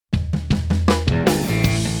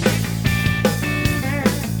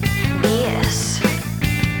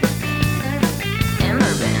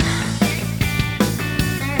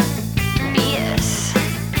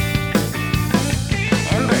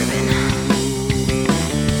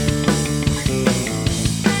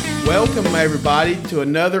Welcome, everybody, to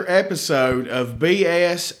another episode of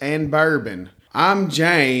BS and Bourbon. I'm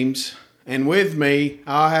James, and with me,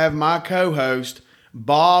 I'll have my co-host,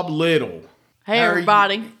 Bob Little. Hey,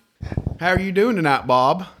 everybody. How are you doing tonight,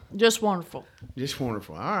 Bob? Just wonderful. Just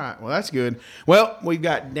wonderful. All right. Well, that's good. Well, we've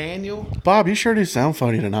got Daniel. Bob, you sure do sound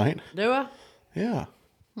funny tonight. Do I? Yeah.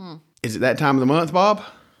 Is it that time of the month, Bob?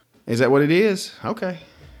 Is that what it is? Okay.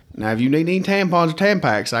 Now, if you need any tampons or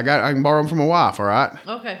Tampax, I can borrow them from my wife, all right?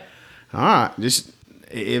 Okay. All right. Just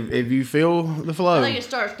if you feel the flow. I think it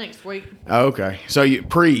starts next week. Okay. So you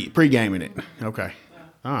pre-gaming it. Okay.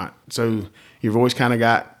 All right. So your voice kind of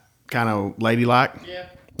ladylike? Yeah.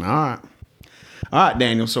 All right. All right,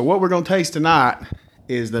 Daniel. So what we're going to taste tonight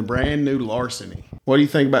is the brand new Larceny. What do you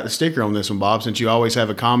think about the sticker on this one, Bob, since you always have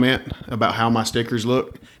a comment about how my stickers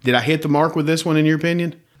look? Did I hit the mark with this one, in your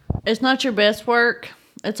opinion? It's not your best work.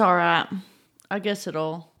 It's all right. I guess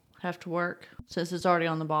it'll have to work since it's already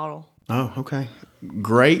on the bottle. Oh, okay.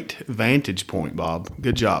 Great vantage point, Bob.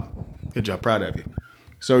 Good job. Good job. Proud of you.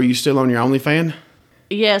 So are you still on your OnlyFans?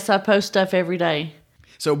 Yes, I post stuff every day.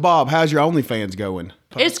 So, Bob, how's your OnlyFans going?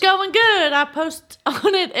 It's going good. I post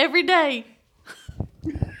on it every day.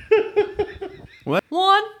 What?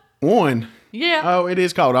 One. One. Yeah. Oh, it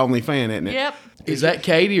is called OnlyFans, isn't it? Yep. Is that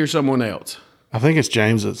Katie or someone else? I think it's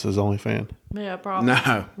James that's his only fan. Yeah, probably.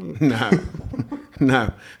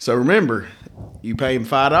 No. So remember, you pay him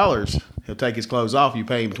 $5, he'll take his clothes off. You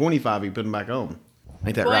pay him $25, you put them back on.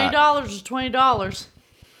 Ain't that right? $20 is $20.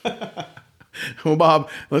 Well, Bob,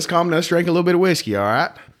 let's calm down. Let's drink a little bit of whiskey, all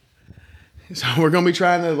right? So we're going to be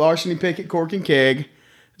trying the Larceny Pickett Cork and Keg.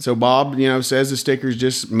 So Bob, says the sticker's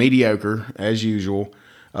just mediocre, as usual.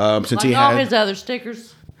 Since Like he all had, his other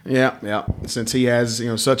stickers. Yeah. Since he has,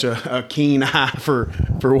 such a keen eye for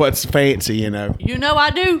what's fancy, You know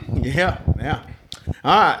I do. Yeah.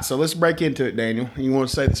 All right, so let's break into it, Daniel. You want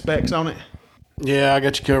to say the specs on it? Yeah, I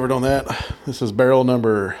got you covered on that. This is barrel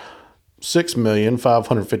number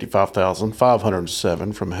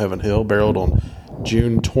 6,555,507 from Heaven Hill, barreled on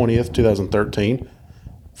June 20th, 2013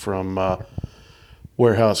 from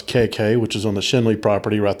Warehouse KK, which is on the Shenley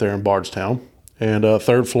property right there in Bardstown. And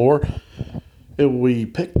third floor. We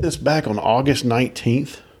picked this back on August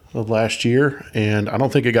 19th of last year, and I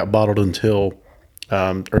don't think it got bottled until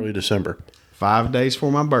early December. 5 days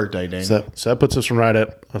for my birthday, Daniel. So that puts us right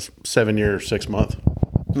at a 7 year, 6 month.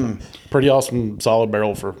 Pretty awesome, solid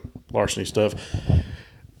barrel for Larceny stuff.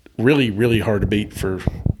 Really, really hard to beat for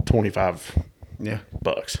 $25.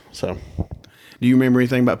 So, do you remember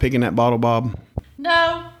anything about picking that bottle, Bob?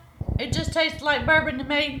 No. It just tastes like bourbon to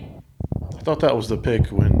me. I thought that was the pick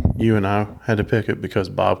when you and I had to pick it because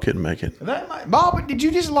Bob couldn't make it. Bob, did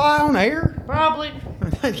you just lie on air? Probably.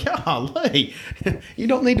 Golly, you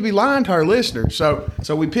don't need to be lying to our listeners. So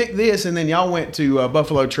we picked this, and then y'all went to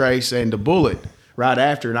Buffalo Trace and to Bullet right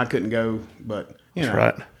after, and I couldn't go. But That's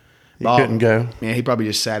right. You Bob, couldn't go. Yeah, he probably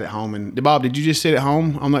just sat at home. And Bob, did you just sit at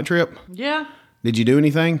home on that trip? Yeah. Did you do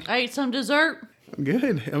anything? I ate some dessert.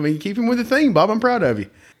 Good. I mean, keep him with the theme, Bob. I'm proud of you.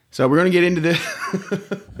 So we're going to get into this.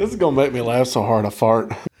 This is going to make me laugh so hard I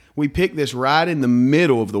fart. We picked this right in the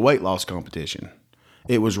middle of the weight loss competition.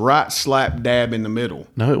 It was right slap dab in the middle.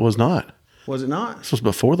 No, it was not. Was it not? This was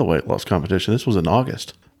before the weight loss competition. This was in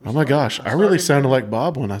August. Oh my gosh, I really sounded like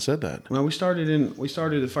Bob when I said that. Well, we started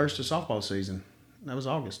the first of softball season. That was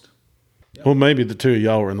August. Well, maybe the two of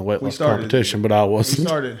y'all were in the weight loss competition, but I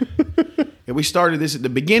wasn't. We started this at the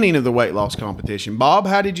beginning of the weight loss competition. Bob,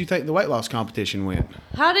 how did you think the weight loss competition went?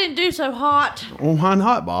 I didn't do so hot. Oh, why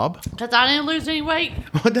not, Bob? Because I didn't lose any weight.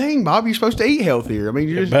 Well, dang, Bob, you're supposed to eat healthier. I mean,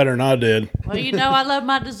 you're just... Better than I did. Well, I love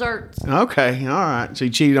my desserts. Okay, all right. So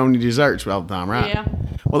you cheated on your desserts all the time, right? Yeah.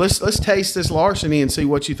 Well, let's taste this Larceny and see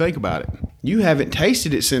what you think about it. You haven't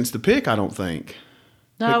tasted it since the pick, I don't think.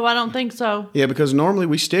 No, I don't think so. Yeah, because normally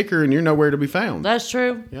we sticker and you're nowhere to be found. That's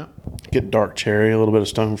true. Yeah. Get dark cherry, a little bit of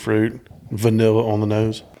stone fruit, vanilla on the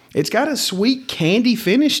nose. It's got a sweet candy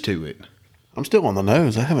finish to it. I'm still on the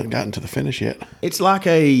nose. I haven't gotten to the finish yet. It's like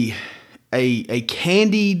a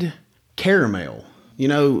candied caramel.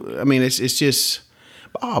 I mean, it's just,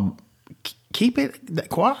 Bob, keep it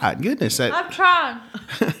quiet. Goodness. I'm trying.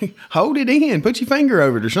 Hold it in. Put your finger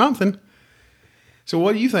over it or something. So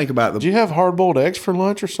what do you think about Did you have hard-boiled eggs for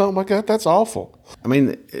lunch or something like that? That's awful. I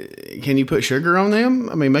mean, can you put sugar on them?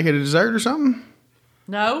 I mean, make it a dessert or something?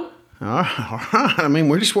 No. All right. I mean,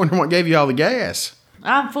 we're just wondering what gave you all the gas.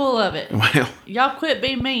 I'm full of it. Well. Y'all quit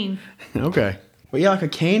being mean. Okay. Well, yeah, like a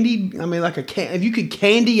candied, if you could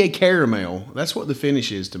candy a caramel, that's what the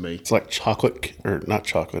finish is to me. It's like chocolate, or not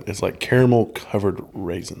chocolate, it's like caramel-covered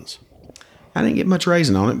raisins. I didn't get much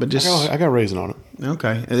raisin on it, but just... I got raisin on it.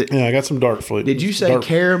 Okay. Yeah, I got some dark flavor. Did you say dark,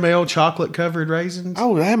 caramel chocolate covered raisins?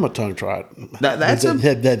 Oh, I had my tongue tried. That's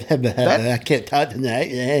I can't talk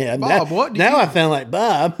tonight. Yeah, Bob, what do now you- I sound like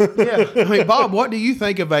Bob. Yeah. I mean, Bob, what do you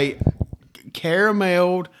think of a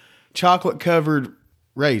carameled chocolate covered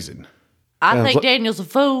raisin? I think look- Daniel's a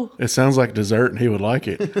fool. It sounds like dessert, and he would like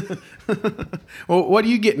it. Well, what are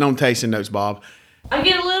you getting on tasting notes, Bob? I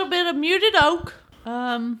get a little bit of muted oak,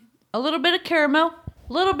 a little bit of caramel,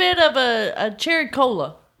 a little bit of a cherry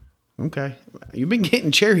cola. Okay. You've been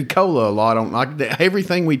getting cherry cola a lot on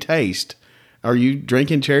everything we taste. Are you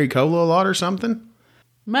drinking cherry cola a lot or something?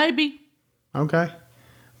 Maybe. Okay.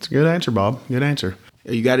 That's a good answer, Bob. Good answer.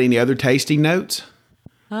 You got any other tasting notes?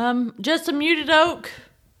 Just a muted oak.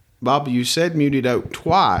 Bob, you said muted oak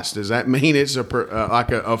twice. Does that mean it's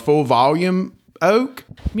like a full volume oak?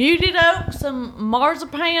 Muted oak, some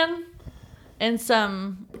marzipan, and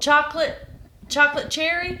some chocolate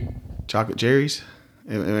cherry. Chocolate cherries?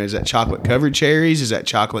 Is that chocolate covered cherries? Is that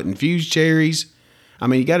chocolate infused cherries? I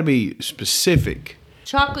mean, you got to be specific.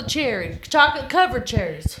 Chocolate covered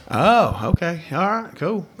cherries. Oh, okay. All right.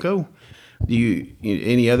 Cool. Do you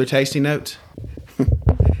any other tasting notes? All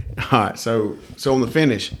right. So on the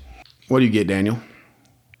finish, what do you get, Daniel?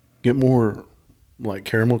 Get more like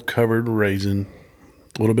caramel covered raisin,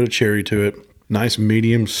 a little bit of cherry to it, nice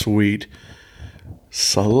medium sweet,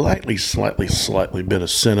 slightly bit of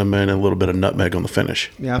cinnamon, and a little bit of nutmeg on the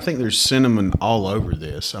finish. Yeah, I think there's cinnamon all over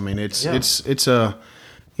this. I mean, it's a,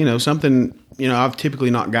 something, I've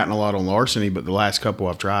typically not gotten a lot on Larceny, but the last couple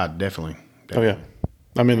I've tried, definitely. Oh yeah,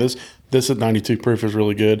 I mean this at 92 proof is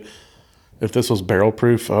really good. If this was barrel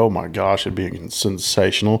proof, oh my gosh, it'd be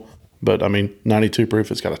sensational. But I mean, 92 proof,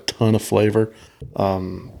 it's got a ton of flavor,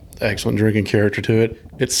 excellent drinking character to it.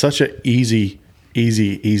 It's such an easy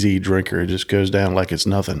drinker. It just goes down like it's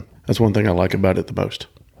nothing. That's one thing I like about it the most.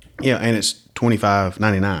 Yeah, and it's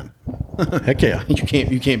 $25.99. Heck yeah.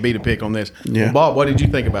 You can't beat a pick on this. Yeah. Well, Bob, what did you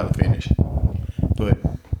think about the finish? But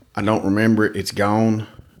I don't remember it. It's gone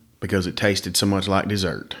because it tasted so much like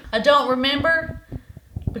dessert. I don't remember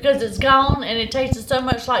because it's gone and it tasted so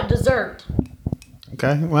much like dessert.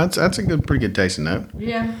 Okay, well that's a pretty good tasting note.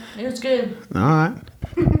 Yeah, it was good. All right.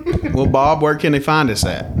 Well, Bob, where can they find us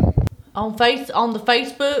at? On the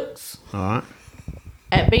Facebooks All right.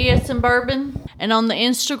 at BS and Bourbon, and on the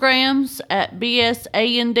Instagrams at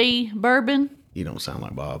BSAND Bourbon. You don't sound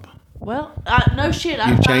like Bob. Well, no shit.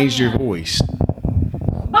 You've changed your voice.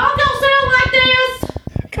 Bob don't sound like this.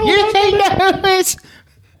 You think this?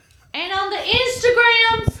 And on the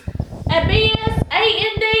Instagrams at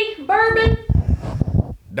BSAND Bourbon.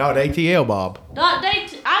 .atl, Bob.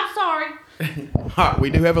 I'm sorry. All right, we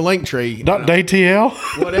do have a link tree. .daytl.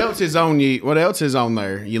 What else is on you? What else is on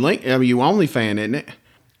there? You OnlyFan, isn't it?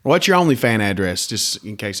 What's your OnlyFan address, just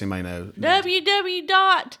in case anybody knows?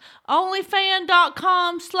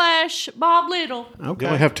 www.onlyfan.com/Bob Little. You only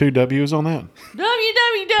Okay. have 2 W's on that.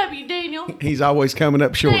 www, Daniel. He's always coming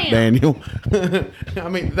up short, Damn. Daniel. I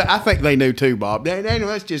mean, I think they knew too, Bob. Daniel,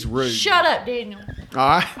 that's just rude. Shut up, Daniel.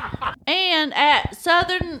 All right. And at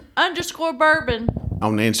Southern_Bourbon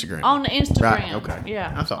On the Instagram. on the Instagram. Right, okay.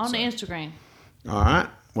 Yeah, I thought on so. the Instagram. All right.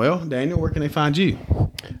 Well, Daniel, where can they find you?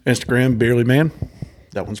 Instagram, Beerly Man.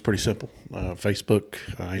 That one's pretty simple. Facebook,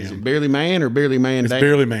 I Is it am. Barely Man or Barely Man? It's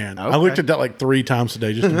Daniel? Beerly Man. I Okay. looked at that like 3 times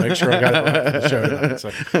today just to make sure I got it right for the show tonight. So,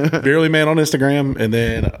 Beerly Man on Instagram, and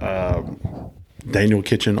then Daniel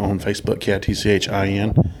Kitchen on Facebook,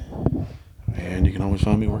 KITCHIN. And you can always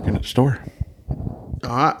find me working at the store. All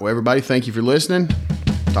right. Well, everybody, thank you for listening.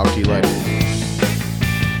 Talk to you later.